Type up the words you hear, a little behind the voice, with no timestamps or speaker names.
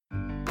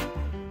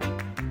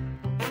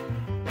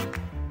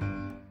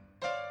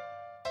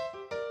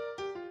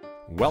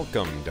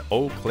Welcome to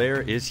Eau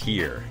Claire is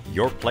Here,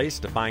 your place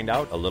to find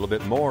out a little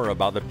bit more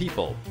about the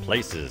people,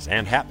 places,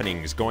 and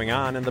happenings going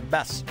on in the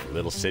best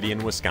little city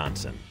in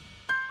Wisconsin.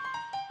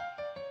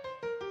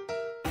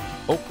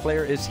 Eau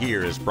Claire is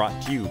Here is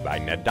brought to you by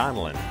Ned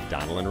Donnellan,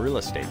 Donnellan Real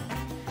Estate.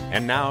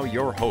 And now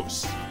your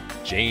hosts,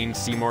 Jane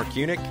Seymour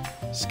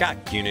Kunick,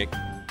 Scott Kunick,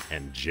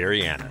 and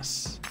Jerry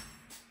Annis.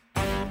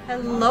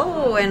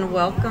 Hello and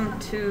welcome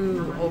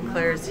to Eau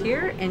Claire's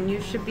Here, and you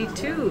should be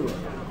too.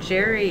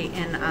 Jerry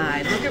and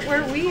I. Look at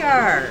where we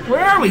are.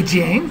 Where are we,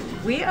 Jane?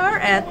 We are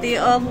at the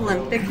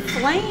Olympic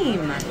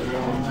Flame.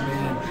 Oh,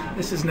 man.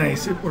 This is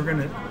nice. We're going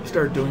to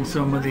start doing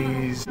some of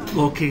these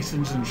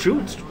locations and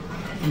shoots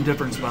in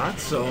different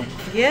spots. So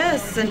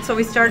Yes, and so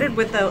we started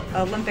with the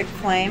Olympic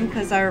Flame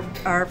because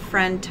our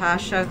friend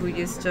Tasha, who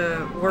used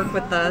to work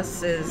with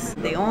us, is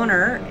the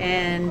owner,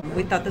 and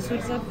we thought this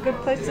was a good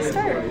place to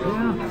start.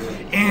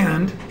 yeah.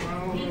 And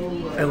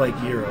I like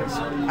gyros.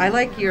 I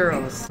like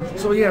gyros.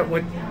 So yeah,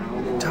 what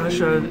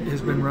Tasha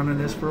has been running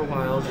this for a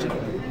while. She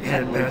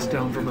had it passed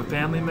down from a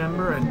family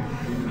member, and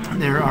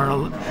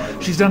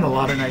she's done a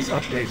lot of nice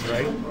updates,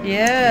 right?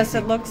 Yes,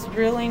 it looks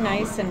really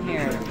nice in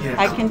here. Yes.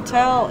 I can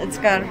tell it's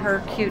got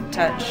her cute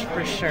touch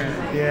for sure.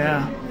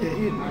 Yeah,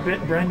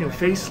 brand new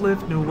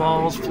facelift, new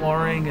walls,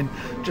 flooring, and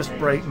just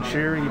bright and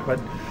cheery. But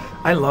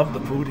I love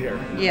the food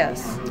here.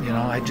 Yes. You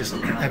know,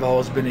 I've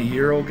always been a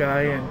gyro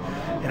guy,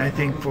 and I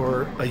think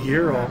for a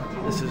gyro,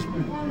 this is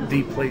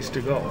the place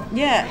to go.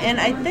 Yeah, and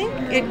I think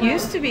it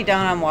used to be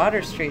down on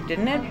Water Street,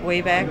 didn't it?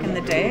 Way back in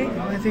the day.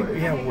 I think,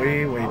 yeah,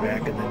 way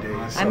back in the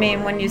day. So. I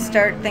mean, when you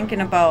start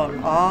thinking about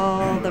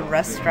all the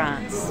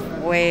restaurants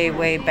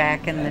way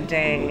back in the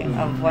day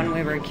of when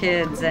we were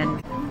kids,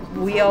 and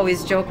we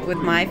always joke with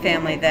my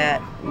family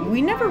that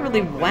we never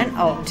really went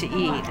out to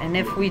eat, and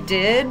if we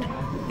did,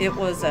 it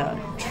was a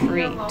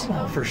treat.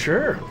 Oh, for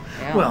sure.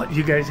 Yeah. Well,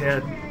 you guys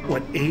had,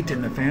 8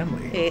 in the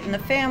family? 8 in the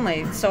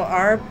family. So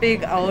our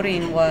big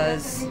outing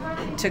was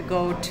to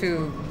go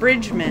to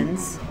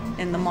Bridgman's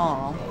in the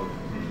mall,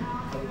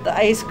 the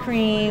ice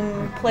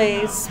cream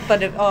place,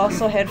 but it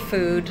also had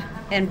food,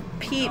 and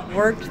Pete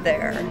worked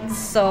there.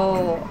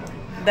 So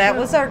that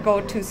was our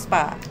go-to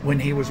spot. When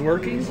he was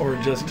working, or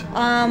just?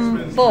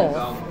 Both.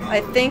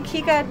 I think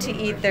he got to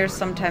eat there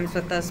sometimes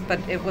with us, but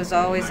it was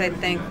always, I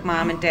think,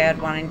 Mom and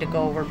Dad wanting to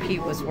go where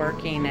Pete was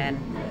working, and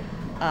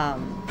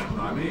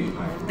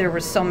there were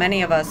so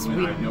many of us,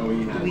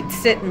 we'd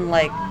sit in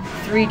like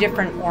 3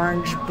 different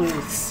orange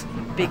booths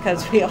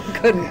because we all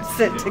couldn't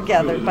sit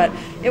together. But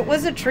it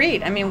was a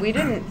treat. I mean, we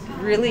didn't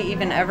really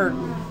even ever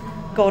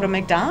go to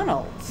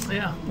McDonald's.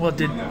 Yeah. Well,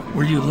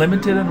 were you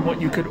limited on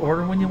what you could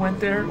order when you went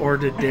there, or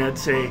did Dad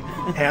say,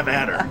 have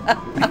at her?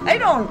 I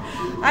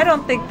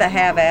don't think the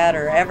have at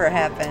her ever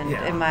happened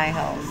Yeah. in my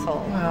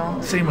household.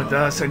 Well, same with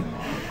us, and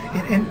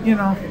you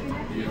know,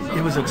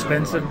 it was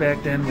expensive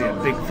back then. We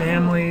had big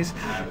families,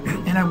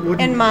 and I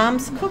wouldn't. And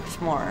moms cooked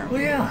more.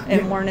 Well, yeah.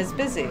 And weren't as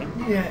busy.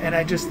 Yeah, and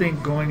I just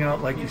think going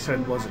out, like you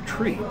said, was a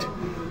treat.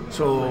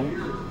 So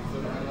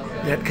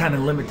that kind of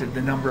limited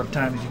the number of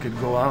times you could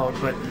go out,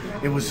 but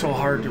it was so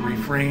hard to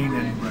refrain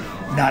and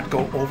not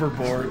go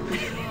overboard.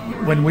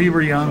 When we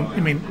were young, I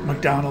mean,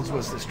 McDonald's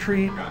was this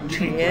treat,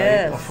 cheap,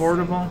 Yes. right,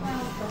 affordable.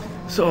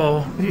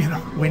 So, you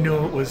know, we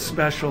knew it was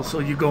special. So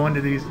you go into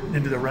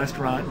the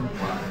restaurant,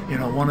 and, you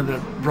know, one of the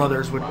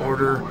brothers would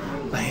order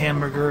a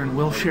hamburger, and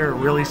we'll share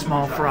really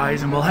small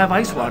fries, and we'll have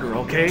ice water,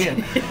 okay?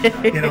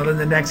 And, you know, then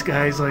the next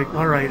guy's like,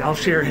 all right, I'll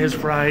share his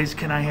fries.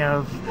 Can I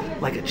have,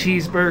 like, a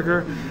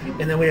cheeseburger?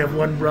 And then we have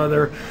one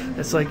brother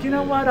that's like, you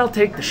know what, I'll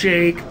take the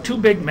shake, 2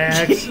 Big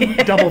Macs,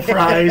 double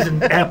fries,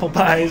 and apple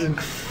pies. And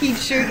He'd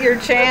shoot your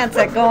chance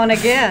at going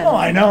again. oh,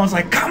 I know. I was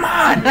like, come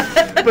on.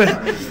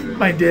 But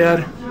my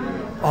dad,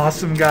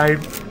 awesome guy.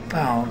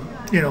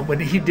 You know, when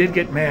he did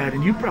get mad,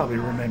 and you probably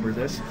remember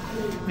this,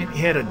 I mean,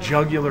 he had a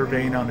jugular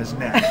vein on his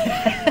neck.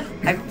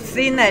 I've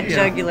seen that Yeah.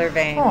 jugular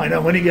vein. Oh, I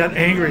know. When he got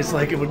angry, it's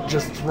like it would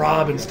just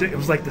throb and stick. It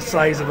was like the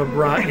size of a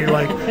bra. And you're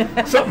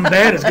like, something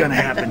bad is going to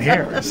happen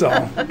here. So,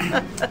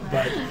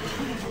 but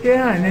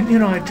yeah, and then, you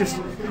know, it just,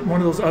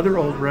 one of those other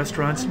old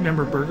restaurants.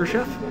 Remember Burger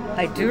Chef?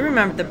 I do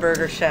remember the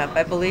Burger Chef.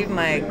 I believe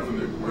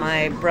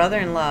my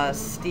brother-in-law,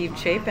 Steve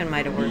Chapin,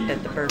 might have worked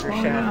at the Burger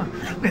Chef. Yeah.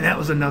 I mean, that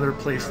was another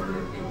place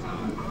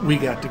we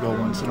got to go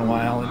once in a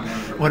while. And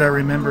what I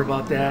remember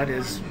about that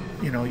is,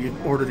 you know, you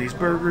order these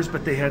burgers,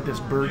 but they had this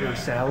burger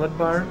salad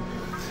bar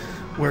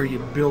where you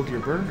build your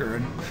burger.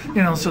 And,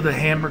 you know, so the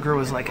hamburger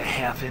was like a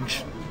 1/2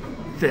 inch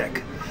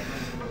thick.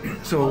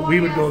 So we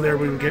would go there,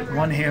 we would get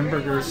 1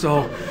 hamburger.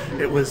 So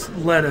it was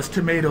lettuce,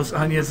 tomatoes,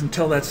 onions,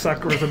 until that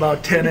sucker was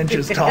about 10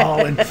 inches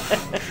tall and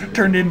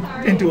turned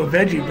into a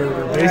veggie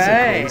burger,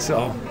 basically. Right.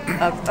 So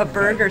A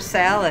burger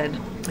salad.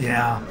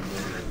 yeah,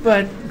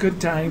 but good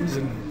times.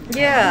 And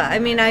Yeah, I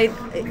mean, I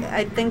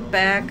think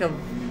back of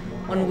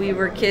when we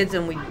were kids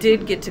and we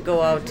did get to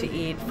go out to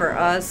eat. For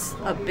us,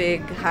 a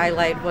big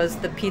highlight was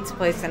the pizza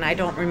place, and I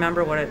don't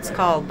remember what it's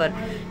called, but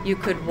you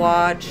could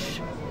watch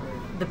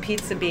the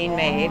pizza being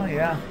made. oh,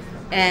 yeah.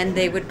 And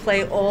they would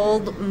play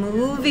old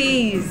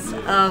movies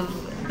of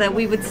that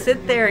we would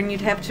sit there and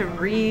you'd have to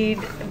read,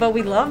 but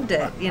we loved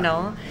it, you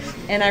know.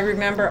 And I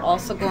remember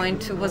also going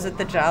to, was it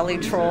the Jolly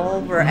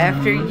Troll, where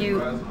after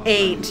you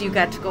ate, you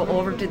got to go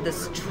over to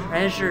this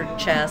treasure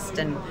chest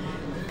and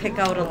pick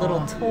out a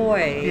little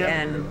toy,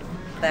 and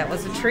that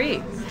was a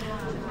treat.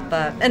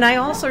 And I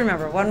also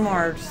remember one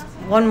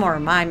more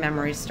of my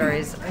memory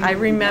stories. I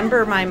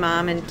remember my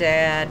mom and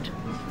dad,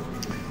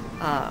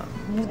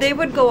 they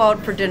would go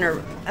out for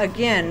dinner,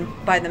 again,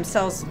 by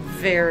themselves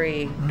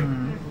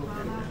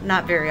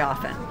not very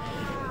often.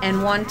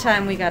 And one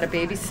time we got a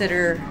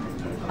babysitter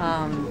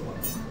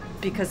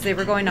because they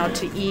were going out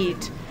to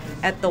eat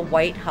at the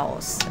White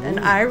House. And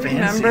I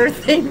remember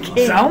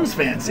thinking... Sounds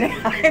fancy.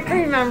 I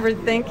remember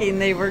thinking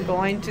they were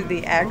going to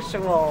the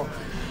actual...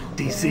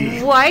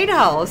 DC. White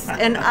House.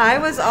 And I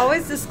was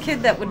always this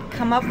kid that would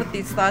come up with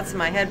these thoughts in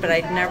my head, but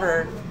I'd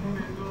never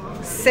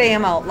say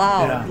them out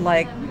loud. Yeah.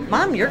 Like,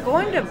 Mom, you're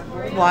going to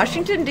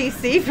Washington,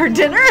 D.C. for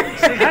dinner?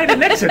 Say hi to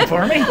Nixon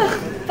for me.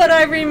 But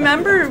I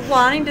remember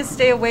wanting to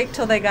stay awake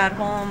till they got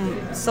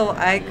home so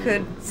I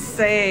could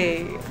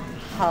say,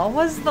 how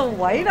was the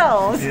White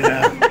House?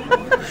 Yeah.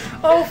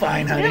 Oh,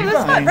 fine, honey, It was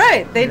fine. fun.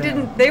 Right.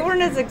 They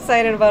weren't as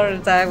excited about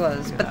it as I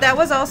was. But that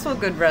was also a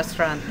good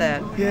restaurant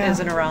that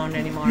isn't around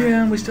anymore.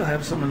 Yeah, we still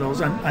have some of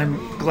those. I'm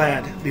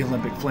glad the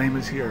Olympic Flame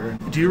is here.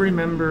 Do you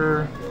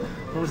remember,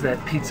 what was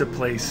that pizza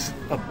place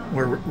up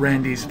where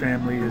Randy's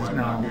family is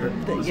now?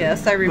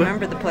 Yes, I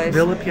remember the place.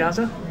 Villa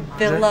Piazza?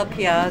 Villa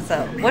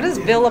Piazza. What does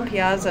Villa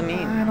Piazza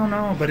mean? I don't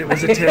know, but it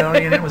was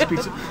Italian, it was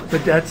pizza.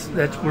 But that's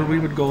where we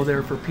would go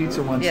there for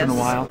pizza once in a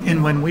while.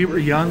 And when we were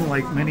young,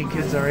 like many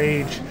kids our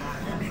age,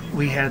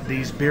 we had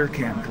these beer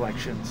can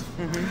collections.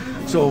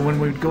 Mm-hmm. So when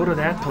we'd go to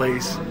that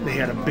place, they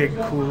had a big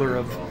cooler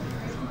of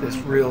this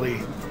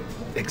really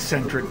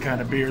eccentric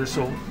kind of beer.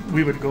 So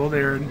we would go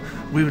there and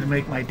we would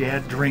make my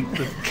dad drink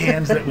the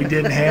cans that we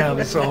didn't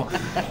have. So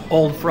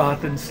Old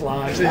Froth and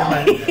Sly.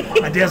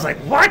 My dad's like,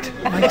 what?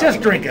 I'm like, just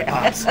drink it,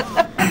 Pops.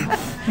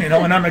 You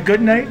know, and on a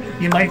good night,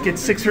 you might get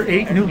 6 or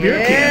 8 new beer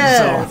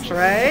cans. Yes,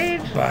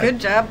 right? But, good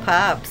job,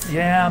 Pops.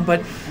 Yeah,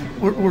 but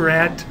we're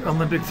at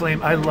Olympic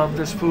Flame. I love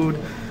this food.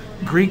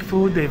 Greek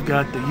food, they've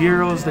got the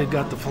gyros, they've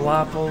got the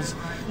falafels,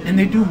 and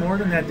they do more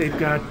than that. They've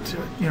got,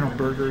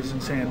 burgers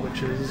and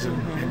sandwiches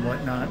and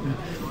whatnot.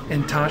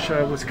 And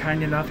Tasha was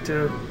kind enough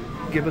to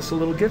give us a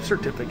little gift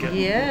certificate.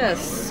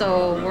 Yes,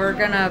 so we're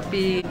going to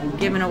be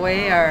giving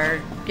away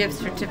our gift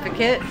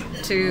certificate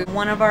to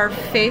one of our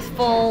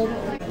faithful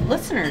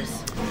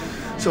listeners.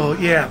 So,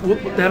 yeah,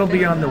 that'll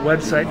be on the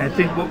website, and I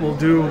think what we'll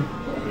do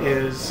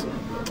is...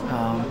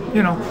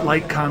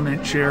 like,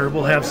 comment, share.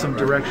 We'll have some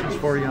directions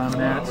for you on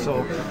that.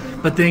 So,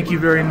 but thank you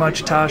very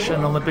much, Tasha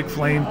and Olympic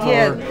Flame, for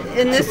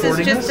and this is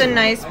just us. a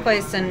nice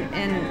place,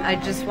 and I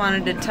just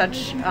wanted to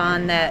touch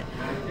on that.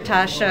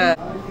 Tasha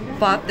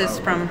bought this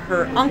from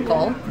her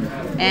uncle,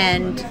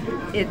 and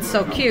it's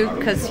so cute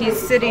because he's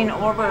sitting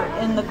over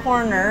in the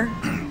corner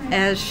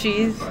as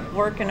she's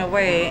working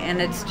away,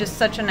 and it's just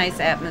such a nice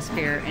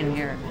atmosphere in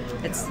here.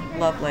 It's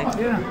lovely.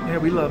 Yeah,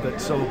 we love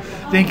it. So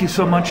thank you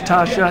so much,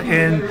 Tasha.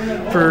 And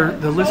for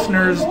the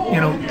listeners,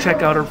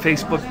 check out our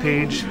Facebook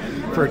page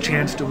for a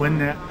chance to win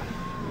that.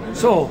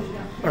 So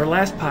our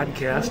last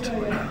podcast,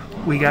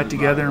 we got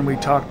together and we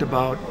talked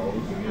about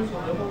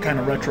kind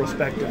of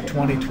retrospective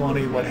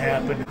 2020, what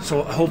happened.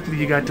 So hopefully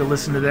you got to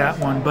listen to that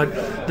one.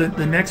 But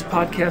the next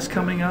podcast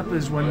coming up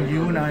is when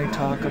you and I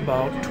talk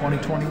about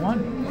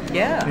 2021.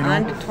 Yeah,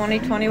 on to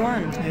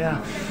 2021.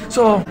 Yeah.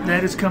 So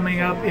that is coming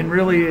up, and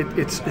really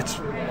it's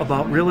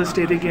about real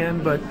estate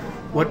again, but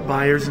what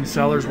buyers and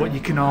sellers, what you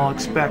can all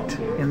expect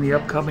in the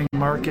upcoming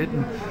market.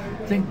 And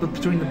I think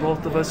between the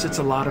both of us, it's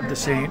a lot of the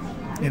same.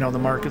 The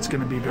market's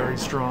going to be very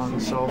strong.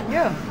 So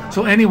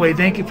So anyway,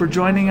 thank you for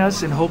joining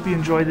us, and hope you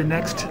enjoy the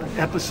next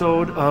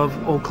episode of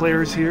Eau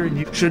Claire's here, and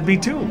you should be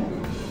too.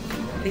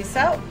 Peace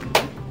out.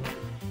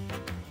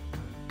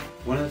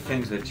 One of the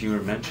things that you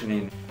were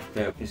mentioning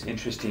that is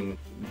interesting,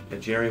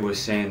 Jerry was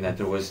saying that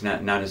there was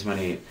not as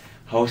many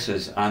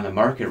houses on the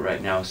market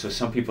right now, so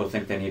some people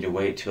think they need to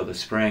wait till the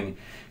spring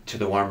to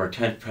the warmer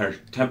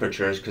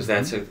temperatures, because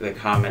that's the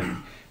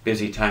common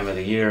busy time of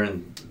the year,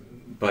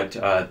 but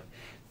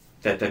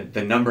that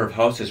the number of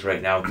houses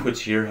right now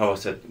puts your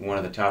house at one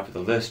of the top of the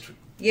list for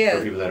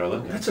people that are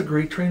looking. That's a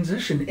great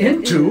transition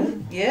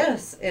into...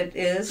 Yes, it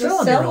is a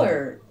selling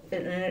seller.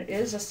 And it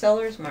is a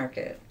seller's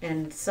market,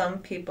 and some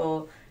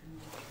people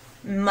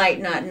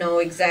might not know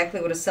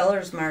exactly what a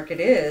seller's market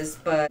is,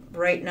 but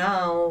right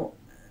now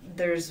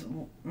there's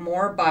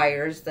more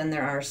buyers than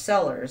there are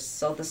sellers.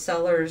 So the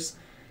sellers,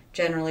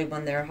 generally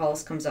when their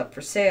house comes up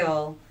for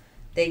sale,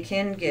 they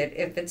can get,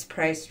 if it's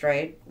priced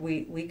right,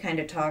 we kind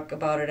of talk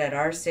about it at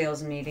our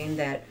sales meeting,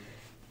 that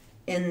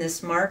in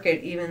this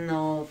market, even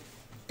though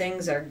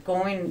things are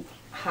going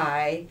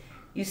high,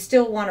 you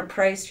still want to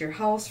price your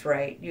house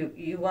right.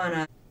 You want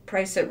to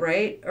price it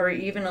right, or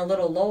even a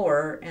little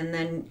lower, and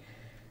then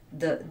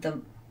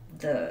the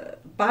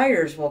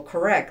buyers will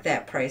correct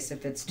that price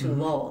if it's too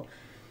low.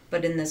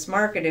 But in this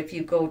market, if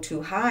you go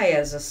too high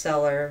as a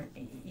seller,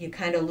 you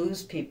kind of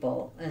lose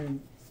people, and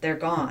they're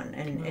gone,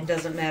 and it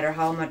doesn't matter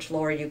how much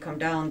lower you come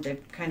down,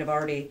 they've kind of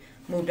already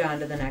moved on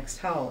to the next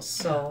house.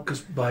 So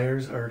because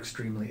buyers are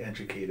extremely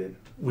educated.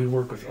 We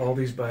work with all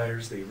these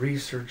buyers. They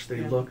research.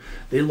 They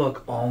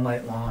look all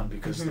night long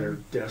because they're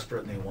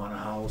desperate and they want a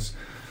house.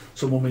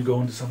 So when we go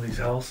into some of these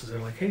houses, they're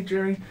like, "Hey,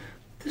 Jerry,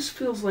 this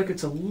feels like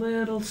it's a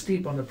little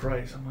steep on the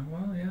price." I'm like,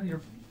 "Well, yeah,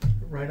 you're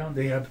right on."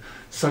 They have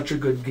such a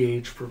good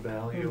gauge for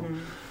value.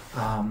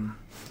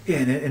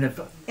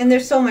 And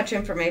there's so much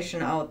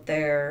information out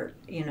there,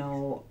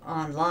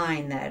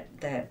 online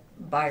that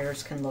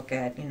buyers can look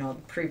at, the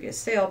previous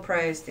sale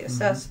price, the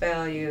assessed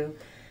value,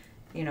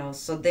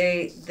 so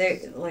they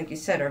like you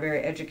said are very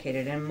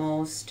educated, and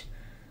most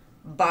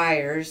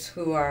buyers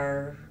who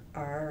are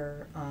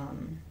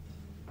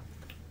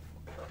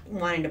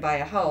wanting to buy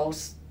a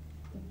house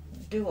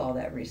do all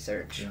that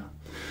research. Yeah.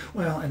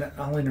 Well, and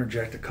I'll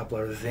interject a couple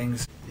other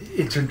things.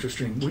 It's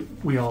interesting.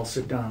 We all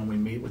sit down and we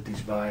meet with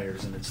these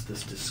buyers, and it's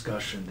this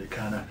discussion to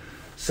kind of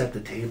set the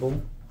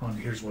table on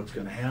here's what's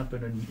going to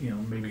happen,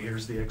 and maybe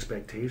here's the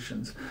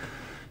expectations.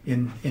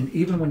 And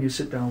even when you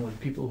sit down with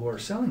people who are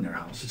selling their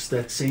house, it's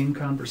that same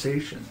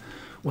conversation.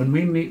 When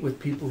we meet with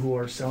people who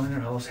are selling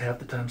their house, half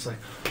the time it's like,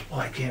 "Oh,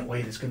 I can't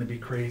wait. It's going to be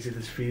crazy,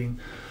 this feeding."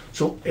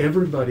 So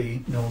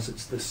everybody knows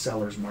it's the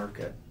seller's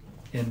market.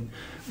 And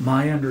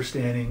my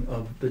understanding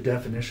of the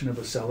definition of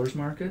a seller's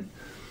market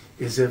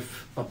is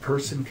if a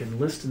person can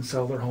list and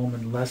sell their home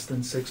in less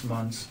than 6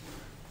 months,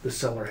 the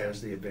seller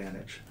has the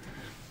advantage.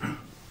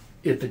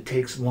 If it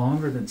takes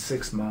longer than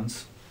 6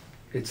 months,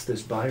 it's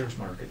this buyer's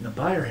market. And the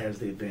buyer has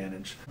the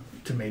advantage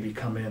to maybe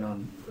come in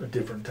on a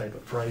different type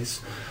of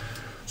price.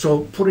 So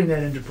putting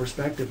that into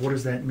perspective, what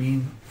does that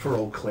mean for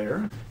Eau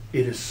Claire?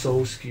 It is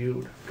so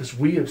skewed because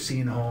we have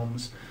seen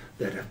homes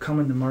that have come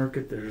in the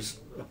market. There's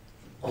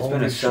it's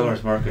been a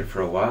seller's market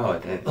for a while,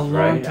 a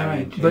long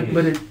time.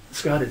 But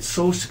Scott, it's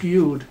so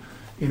skewed,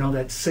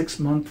 that 6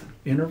 month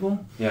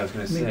interval. Yeah, I was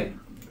going to say.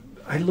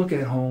 I look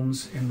at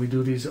homes and we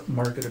do these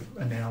market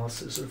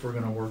analysis if we're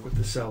going to work with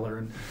the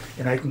seller,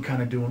 and I can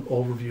kind of do an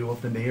overview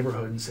of the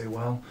neighborhood and say,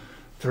 well,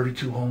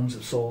 32 homes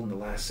have sold in the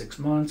last 6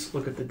 months.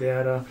 Look at the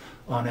data.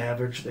 On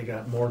average, they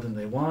got more than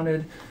they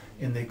wanted,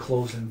 and they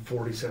closed in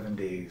 47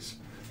 days.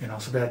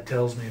 So that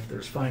tells me if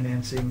there's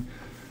financing,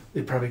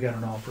 they probably got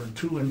an offer in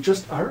 2. And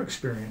just our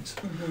experience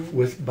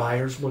with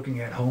buyers looking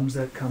at homes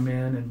that come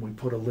in and we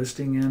put a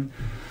listing in.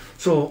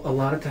 So a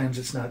lot of times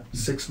it's not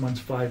 6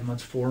 months, 5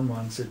 months, 4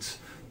 months. It's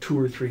 2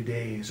 or 3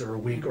 days or a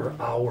week or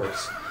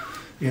hours,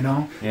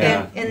 Yeah,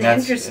 and the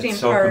interesting it's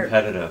so part,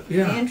 competitive.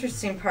 Yeah. The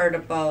interesting part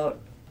about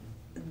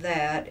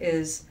that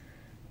is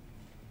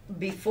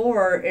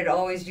before it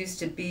always used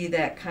to be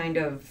that kind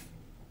of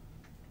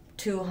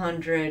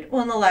 200,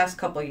 well, in the last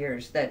couple of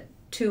years, that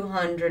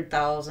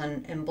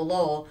 200,000 and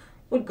below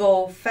would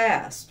go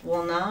fast.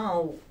 Well,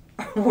 now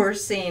we're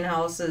seeing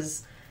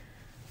houses.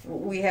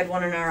 We had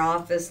one in our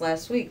office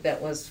last week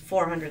that was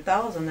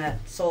 400,000 that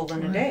sold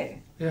in a day.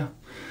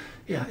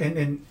 Yeah,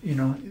 and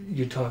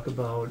you talk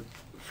about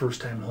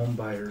first-time home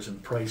buyers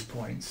and price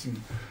points.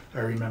 And I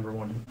remember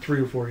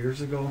 3 or 4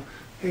 years ago,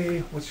 "Hey,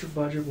 what's your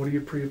budget? What are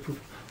you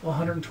pre-approved?" "Oh,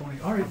 120.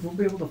 All right, we'll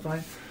be able to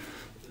find."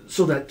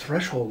 So that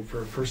threshold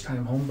for a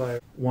first-time home buyer,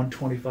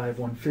 125,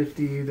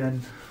 150,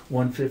 then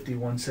 150,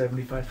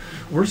 175.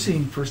 We're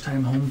seeing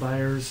first-time home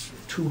buyers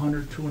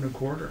 200,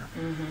 225.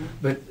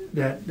 But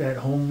that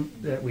home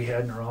that we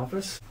had in our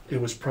office,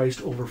 it was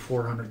priced over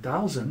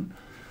 400,000.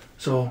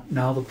 So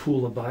now the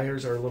pool of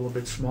buyers are a little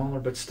bit smaller,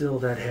 but still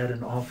that had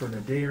an offer in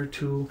a day or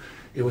two.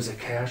 It was a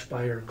cash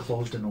buyer,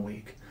 closed in a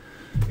week.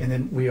 And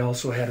then we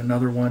also had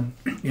another one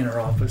in our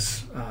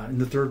office in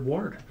the 3rd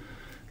Ward.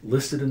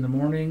 Listed in the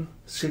morning,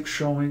 6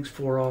 showings,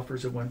 4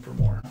 offers, it went for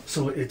more.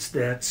 So it's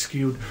that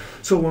skewed.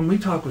 So when we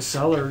talk with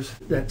sellers,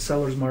 that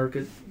seller's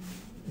market,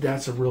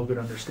 that's a real good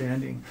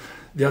understanding.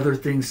 The other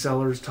thing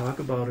sellers talk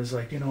about is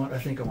like, I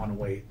think I want to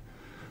wait.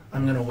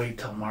 I'm going to wait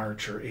till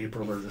March or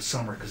April or the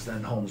summer because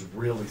then homes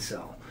really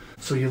sell.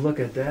 So you look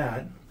at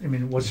that. I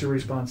mean, what's your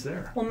response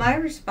there? Well, my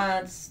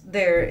response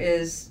there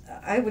is,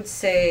 I would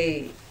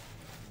say,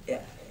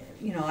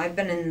 I've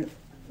been in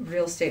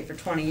real estate for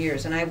 20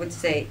 years, and I would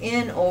say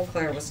in Eau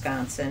Claire,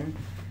 Wisconsin,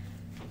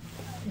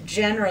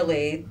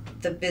 generally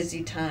the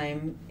busy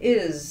time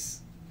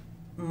is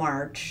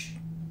March,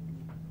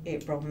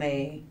 April,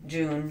 May,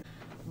 June,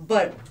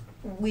 but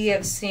we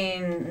have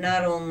seen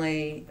not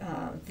only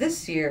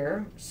this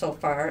year so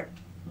far,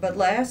 but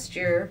last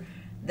year,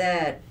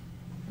 that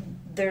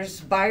there's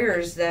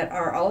buyers that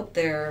are out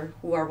there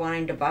who are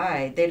wanting to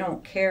buy. They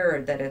don't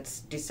care that it's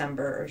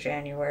December or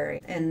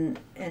January. And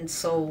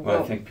so...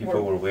 Well, I think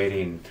people were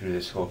waiting through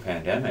this whole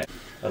pandemic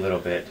a little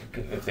bit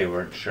if they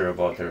weren't sure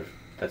about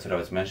that's what I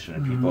was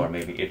mentioning. People are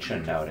maybe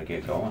itching now to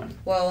get going.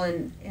 Well,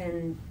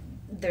 and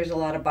there's a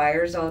lot of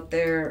buyers out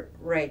there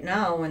right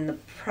now, and the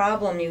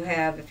problem you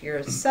have if you're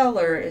a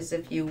seller is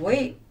if you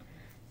wait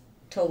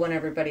till when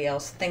everybody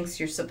else thinks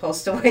you're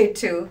supposed to wait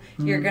to,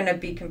 you're going to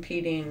be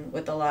competing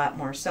with a lot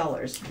more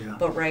sellers. Yeah.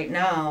 But right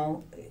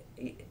now,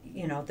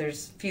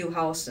 there's few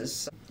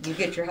houses. You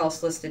get your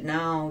house listed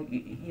now,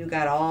 you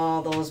got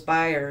all those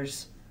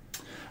buyers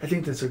I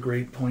think that's a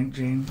great point,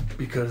 Jane,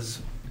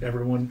 because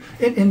everyone,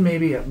 and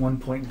maybe at one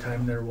point in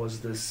time there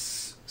was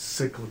this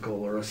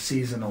cyclical or a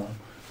seasonal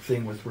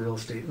thing with real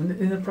estate, and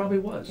it probably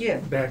was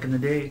back in the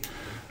day.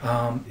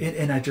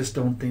 And I just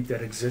don't think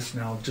that exists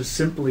now, just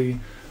simply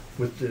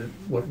with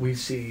what we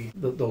see,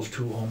 those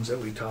two homes that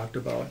we talked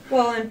about.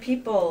 Well, and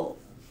people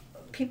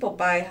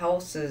buy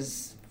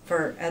houses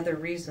for other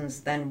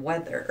reasons than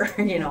weather,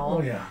 you know.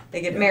 Oh, yeah.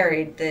 They get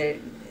married, they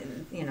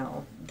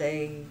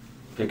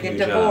get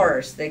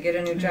divorced, they get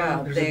a new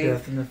job. There's a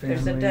death in the family.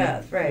 There's a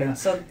death, right. Yeah.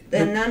 So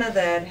then none of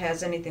that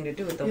has anything to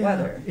do with the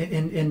weather.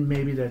 And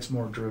maybe that's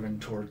more driven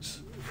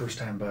towards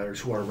first-time buyers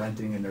who are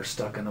renting and they're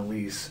stuck in a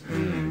lease.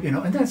 Mm-hmm. You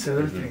know, and that's the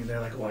other thing.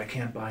 They're like, well, I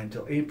can't buy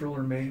until April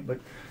or May. But,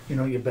 you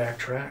know, you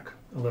backtrack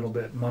a little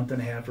bit, month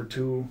and a half or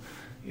two.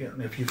 You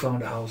know, if you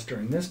found a house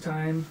during this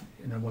time,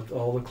 you know, with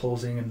all the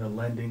closing and the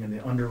lending and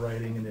the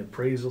underwriting and the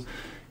appraisals,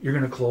 you're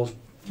going to close.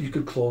 You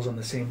could close on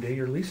the same day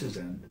your leases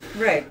end.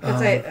 Right,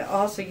 because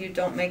also you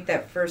don't make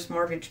that first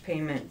mortgage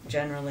payment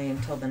generally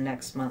until the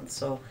next month.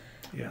 So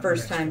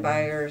first-time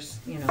buyers,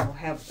 you know,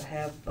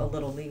 have a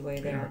little leeway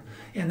there.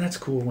 Yeah. And that's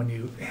cool when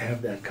you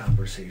have that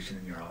conversation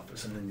in your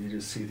office, and then you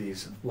just see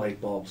these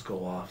light bulbs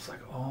go off. It's like,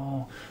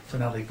 oh, so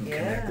now they can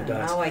connect the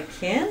dots. Now I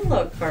can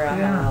look for a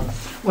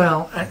house.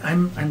 Well,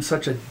 I'm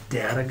such a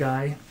data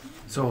guy.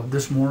 So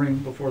this morning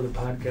before the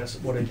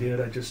podcast, what I did,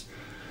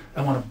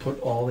 I want to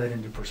put all that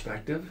into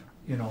perspective.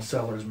 You know,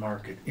 seller's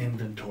market,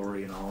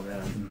 inventory, and all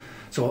that. And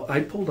so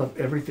I pulled up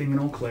everything in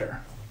Eau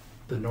Claire,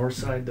 the north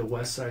side, the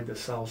west side, the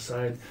south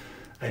side.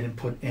 I didn't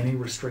put any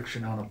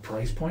restriction on a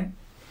price point.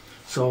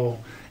 So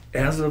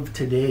as of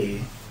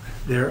today,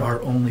 there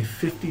are only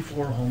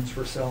 54 homes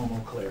for sale in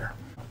Eau Claire,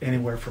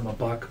 anywhere from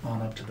 $1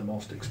 on up to the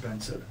most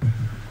expensive.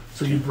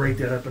 So you break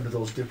that up into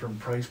those different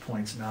price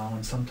points now,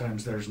 and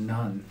sometimes there's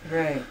none.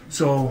 Right.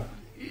 So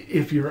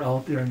if you're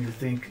out there and you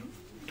think,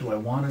 do I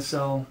want to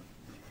sell?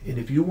 And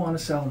if you want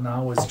to sell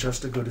now, it's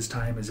just as good as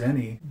time as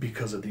any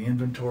because of the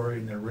inventory,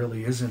 and there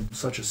really isn't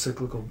such a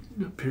cyclical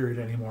period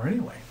anymore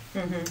anyway.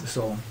 Mm-hmm.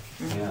 So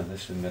yeah,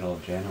 this is the middle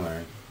of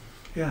January.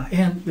 Yeah,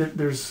 and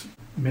there's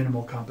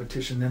minimal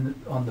competition. Then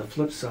on the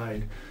flip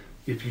side,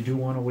 if you do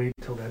want to wait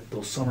till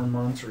those summer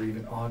months or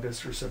even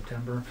August or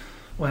September,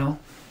 well,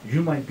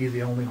 you might be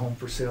the only home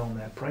for sale in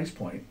that price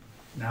point.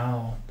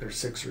 Now there's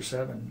 6 or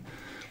 7.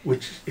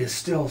 Which is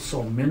still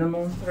so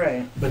minimal,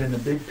 right? But in the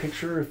big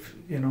picture, if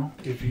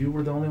you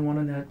were the only one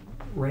in that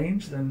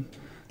range, then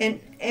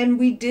and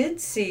we did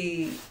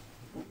see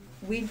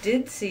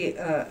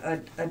a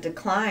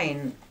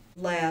decline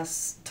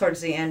towards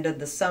the end of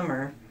the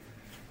summer.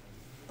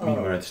 You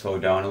mean where it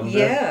slowed down a little bit?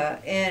 Yeah,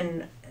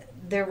 and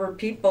there were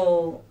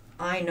people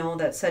I know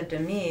that said to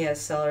me as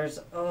sellers,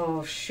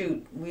 "Oh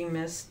shoot, we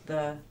missed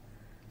the."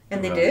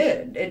 And they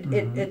did.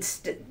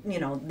 It's you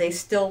know, they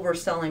still were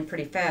selling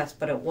pretty fast,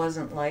 but it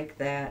wasn't like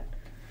that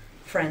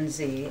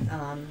frenzy.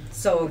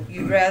 So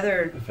you'd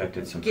rather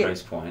affected some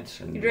price points.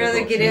 And you'd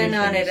rather get in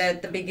on it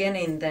at the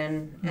beginning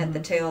than at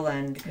the tail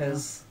end,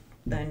 because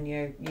then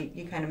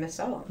you kind of miss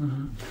out.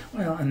 Mm-hmm.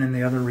 Well, and then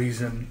the other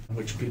reason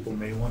which people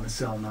may want to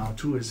sell now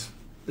too is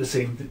the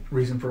same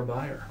reason for a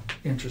buyer.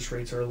 Interest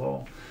rates are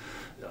low.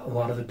 A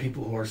lot of the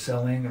people who are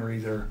selling are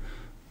either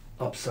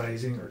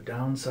upsizing or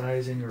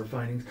downsizing or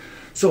finding,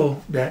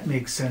 so that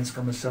makes sense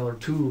from a seller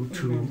too,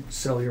 to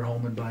sell your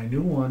home and buy a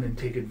new one and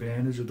take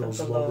advantage of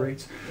those low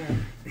rates.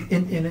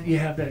 And you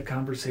have that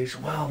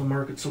conversation, wow, the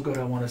market's so good,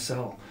 I want to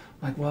sell.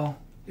 Like, well,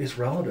 it's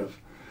relative,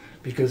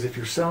 because if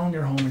you're selling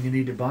your home and you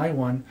need to buy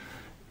one,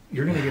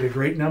 you're going to get a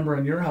great number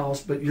on your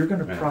house, but you're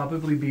going to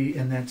probably be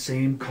in that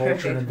same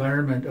culture and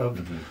environment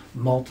of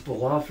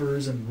multiple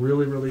offers and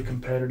really, really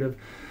competitive.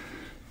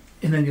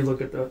 And then you look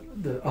at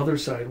the other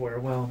side where,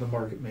 well, the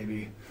market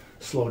maybe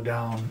slowed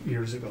down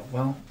years ago.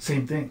 Well,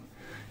 same thing.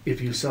 If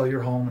you sell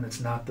your home and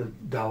it's not the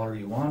dollar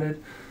you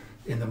wanted,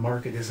 and the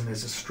market isn't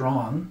as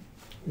strong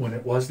when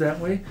it was that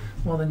way,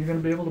 well, then you're going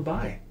to be able to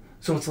buy.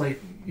 So it's like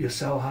you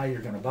sell high,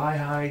 you're going to buy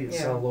high. You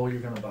sell low,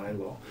 you're going to buy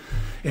low.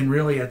 And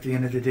really, at the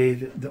end of the day,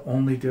 the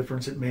only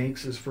difference it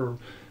makes is for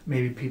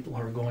maybe people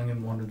who are going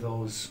in one of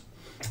those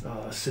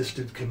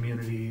assisted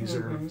communities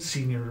or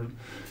senior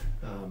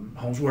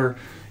homes where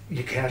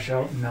you cash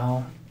out and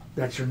now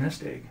that's your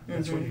nest egg.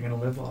 That's what you're going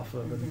to live off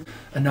of. And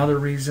another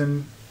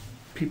reason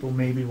people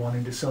may be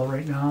wanting to sell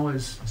right now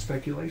is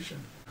speculation.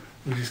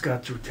 We just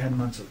got through 10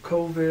 months of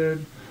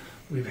COVID.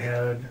 We've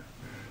had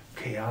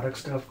chaotic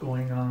stuff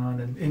going on,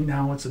 and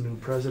now it's a new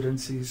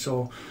presidency.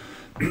 So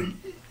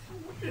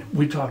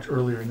we talked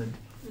earlier in the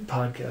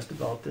podcast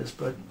about this,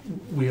 but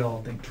we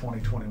all think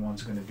 2021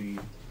 is going to be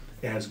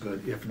as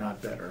good, if not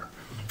better,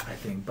 I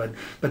think. But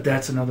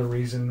that's another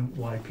reason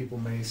why people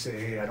may say,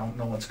 hey, I don't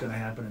know what's going to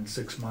happen in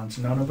 6 months.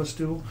 None of us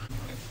do,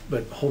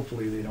 but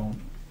hopefully they don't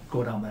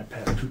go down that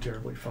path too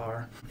terribly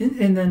far.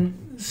 And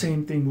then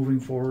same thing moving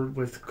forward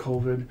with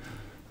COVID,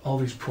 all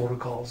these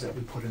protocols that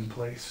we put in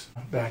place.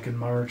 Back in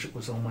March, it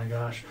was, oh my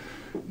gosh,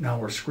 now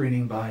we're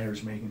screening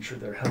buyers, making sure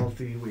they're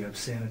healthy. We have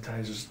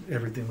sanitizers,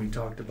 everything we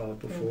talked about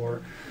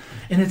before.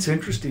 And it's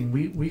interesting,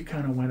 we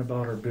kind of went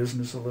about our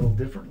business a little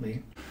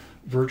differently.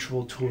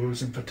 virtual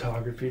tours and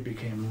photography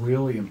became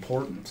really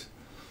important.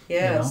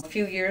 Yes. You know? A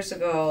few years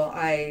ago,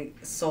 I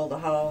sold a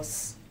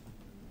house.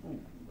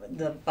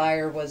 The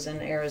buyer was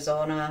in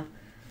Arizona.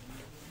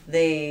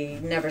 They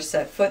never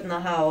set foot in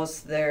the house.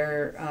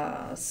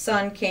 Their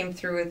son came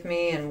through with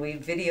me, and we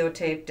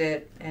videotaped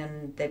it,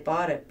 and they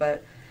bought it.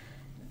 But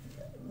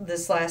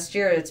this last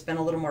year, it's been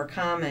a little more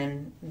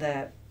common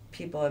that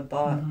people have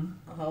bought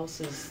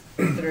houses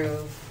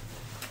through,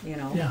 you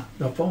know. Yeah,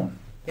 the phone.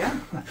 Yeah,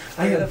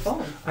 I the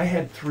phone. I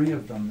had 3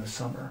 of them this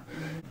summer.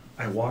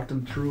 I walked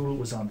them through. It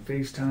was on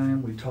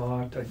FaceTime. We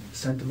talked. I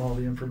sent them all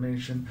the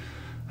information.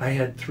 I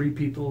had 3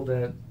 people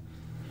that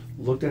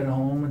looked at a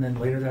home, and then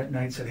later that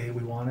night said, hey,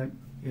 we want it.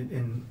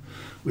 And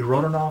we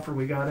wrote an offer,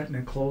 we got it, and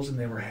it closed, and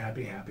they were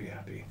happy.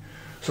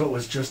 So it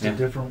was just a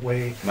different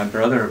way. My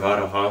brother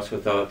bought a house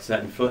without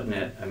setting foot in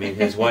it. I mean,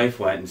 his wife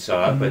went and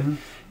saw it, but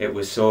it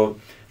was so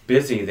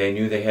busy, they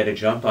knew they had to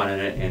jump on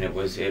it, and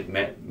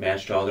it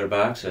matched all their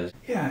boxes.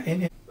 Yeah,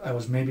 and I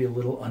was maybe a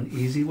little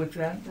uneasy with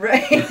that.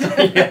 Right.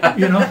 Yeah.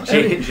 You know?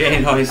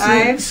 Jane always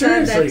I've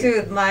said, said that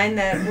too. Mine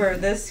that were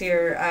this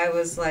year, I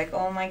was like,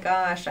 oh my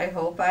gosh, I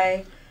hope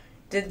I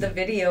did the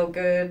video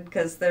good,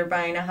 because they're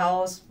buying a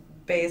house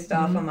based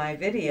off of my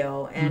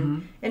video.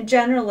 And and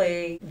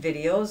generally,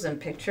 videos and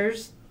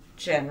pictures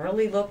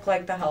generally look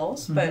like the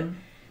house, but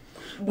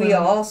we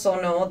also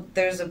know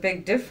there's a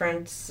big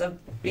difference of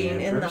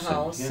being in the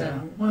house.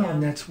 Yeah. And,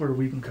 And that's where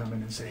we can come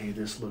in and say, hey,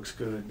 this looks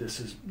good.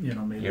 This is,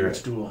 maybe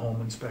let's do a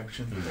home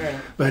inspection. Right.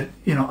 But,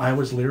 I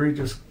was leery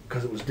just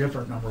because it was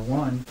different, number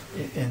one.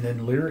 And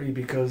then leery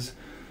because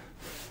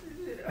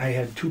I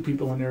had 2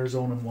 people in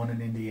Arizona and 1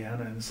 in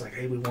Indiana. And it's like,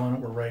 hey, we want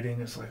it, we're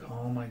writing. It's like,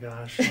 oh my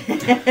gosh.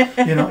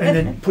 And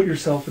then put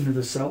yourself into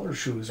the seller's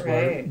shoes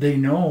where they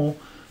know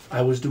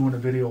I was doing a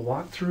video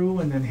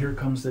walkthrough, and then here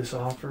comes this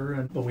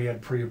offer, but we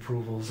had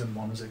pre-approvals, and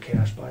one was a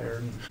cash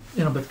buyer,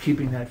 and but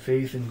keeping that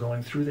faith and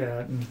going through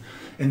that, and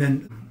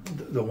then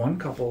the one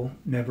couple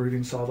never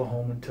even saw the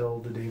home until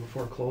the day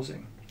before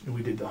closing. And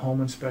we did the home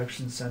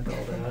inspection, sent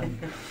all that,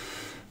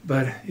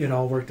 but it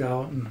all worked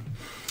out.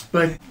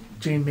 But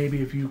Jane,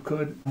 maybe if you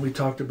could, we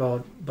talked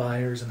about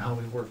buyers and how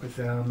we work with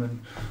them,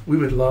 and we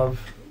would love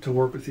to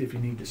work with you if you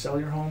need to sell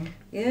your home.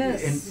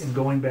 Yes. And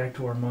going back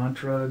to our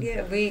mantra.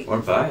 Yeah, or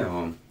buy a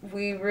home.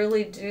 We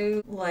really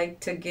do like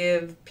to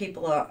give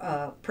people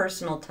a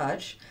personal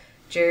touch.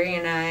 Jerry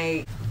and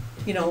I,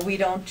 we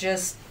don't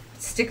just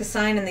stick a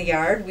sign in the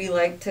yard. We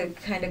like to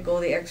kind of go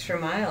the extra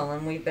mile,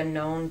 and we've been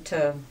known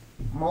to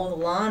mow the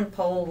lawn,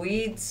 pull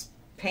weeds,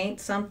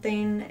 paint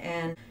something,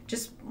 and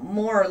just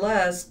more or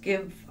less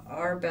give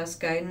our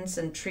best guidance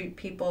and treat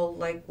people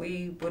like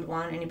we would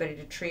want anybody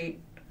to treat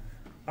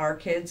our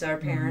kids, our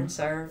parents,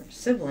 our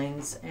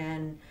siblings.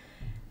 And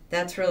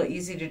that's really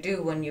easy to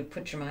do when you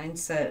put your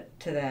mindset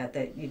to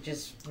that you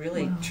just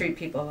really treat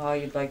people how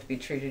you'd like to be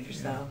treated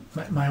yourself.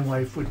 Yeah. My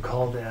wife would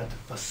call that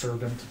a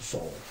servant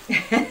soul.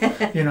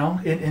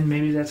 And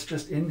maybe that's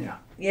just in you.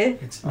 Yeah.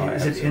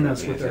 Is it in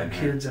us with our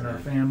kids and our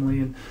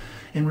family?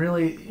 And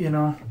really,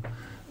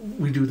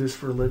 we do this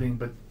for a living,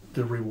 but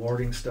the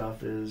rewarding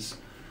stuff is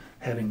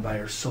having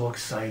buyers so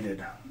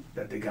excited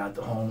that they got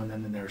the home, and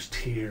then there's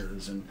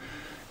tears, and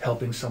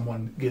helping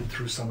someone get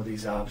through some of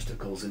these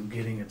obstacles and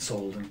getting it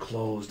sold and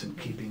closed and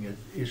keeping it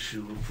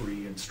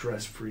issue-free and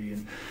stress-free.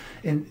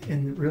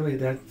 And really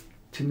that,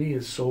 to me,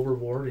 is so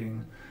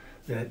rewarding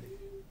that,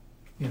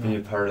 be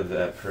a part of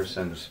that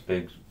person's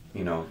big,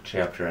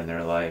 chapter in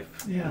their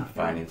life. Yeah.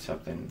 Finding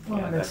something.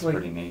 Well, and that's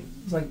pretty neat.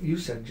 It's like you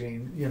said,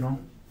 Jane,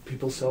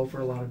 people sell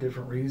for a lot of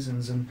different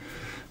reasons, and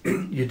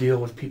you deal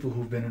with people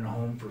who've been in a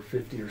home for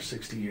 50 or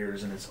 60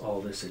 years, and it's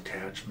all this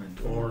attachment,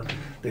 or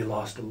they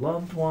lost a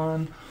loved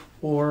one,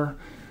 or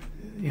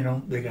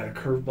they got a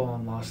curveball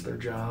and lost their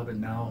job,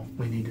 and now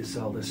we need to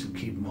sell this and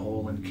keep them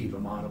whole and keep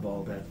them out of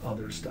all that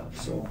other stuff.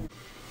 So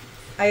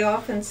I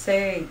often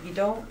say you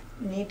don't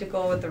need to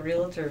go with the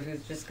realtor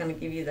who's just going to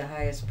give you the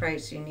highest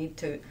price. You need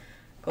to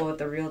go with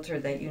the realtor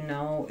that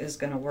is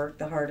going to work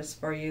the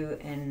hardest for you,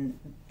 and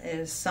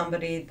is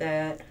somebody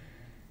that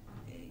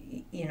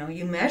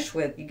you mesh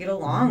with, you get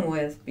along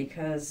with,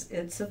 because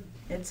it's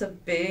a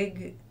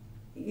big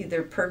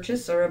either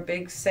purchase or a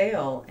big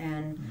sale,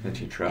 and that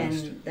you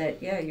trust, and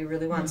that you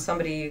really want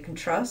somebody you can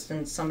trust,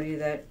 and somebody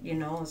that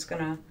is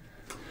going to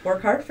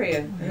work hard for you,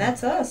 and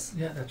that's us.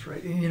 Yeah, that's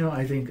right. And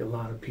I think a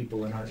lot of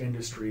people in our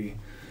industry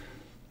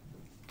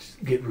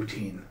get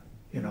routine.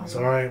 So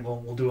all right, well,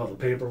 we'll do all the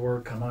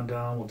paperwork, come on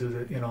down, we'll do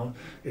the,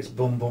 it's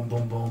boom, boom,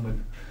 boom, boom,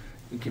 and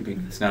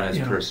it's not as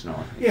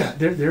personal. Yeah,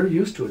 they're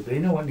used to it. They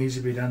know what needs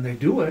to be done. They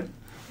do it,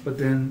 but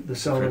then the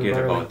seller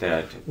forget about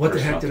that. What the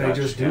heck did I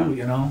just do?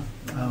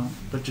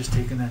 But just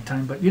taking that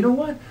time. But you know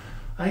what?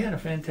 I had a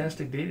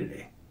fantastic day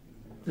today.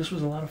 This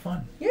was a lot of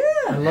fun. Yeah.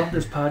 I love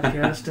this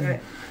podcast, and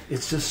Right.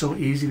 It's just so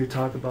easy to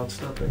talk about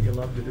stuff that you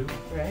love to do.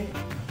 Right.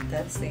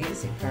 That's the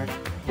easy part.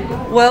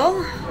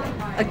 Well,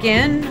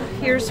 again,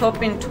 here's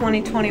hoping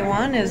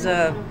 2021 is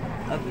a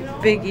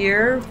big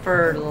year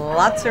for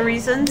lots of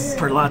reasons.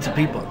 For lots of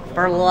people.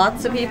 For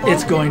lots of people.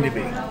 It's going to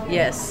be.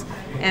 Yes.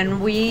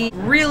 And we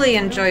really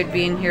enjoyed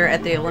being here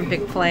at the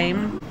Olympic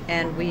Flame,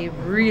 and we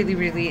really,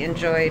 really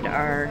enjoyed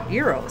our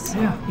gyros.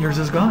 Yeah, yours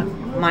is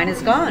gone. Mine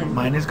is gone.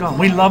 Mine is gone.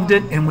 We loved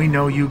it, and we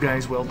know you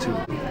guys will too.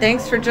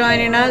 Thanks for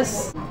joining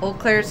us. Eau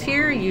Claire's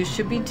here. You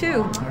should be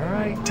too. All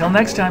right. Till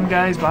next time,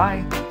 guys.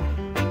 Bye.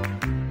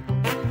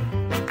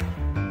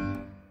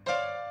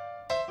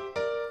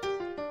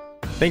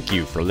 Thank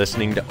you for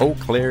listening to Eau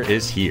Claire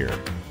is Here.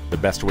 The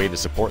best way to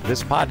support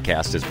this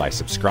podcast is by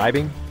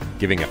subscribing,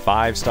 giving a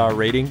 5-star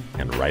rating,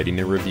 and writing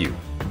a review.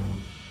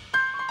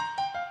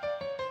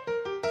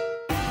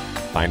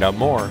 Find out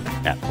more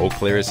at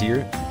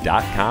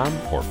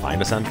eauclaireishere.com or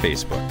find us on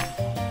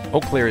Facebook. Eau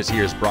Claire is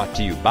Here is brought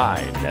to you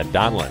by Ned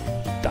Donlin,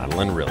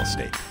 Donlin Real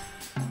Estate.